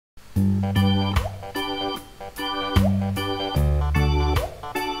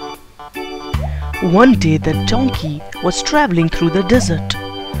One day the donkey was traveling through the desert,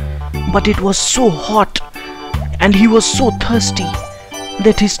 but it was so hot and he was so thirsty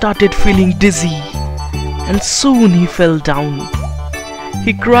that he started feeling dizzy, and soon he fell down.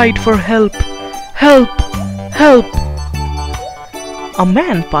 He cried for help, help, help. A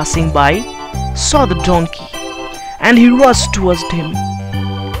man passing by saw the donkey and he rushed towards him.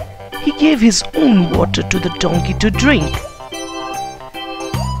 He gave his own water to the donkey to drink.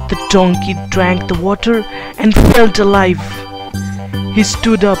 The donkey drank the water and felt alive. He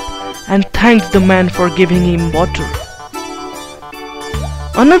stood up and thanked the man for giving him water.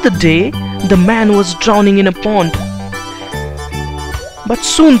 Another day, the man was drowning in a pond. But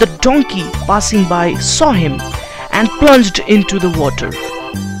soon the donkey passing by saw him and plunged into the water.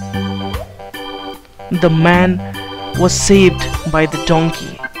 The man was saved by the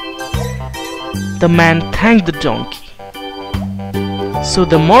donkey. The man thanked the donkey. So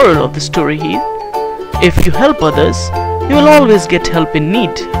the moral of the story here: if you help others, you will always get help in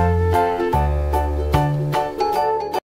need.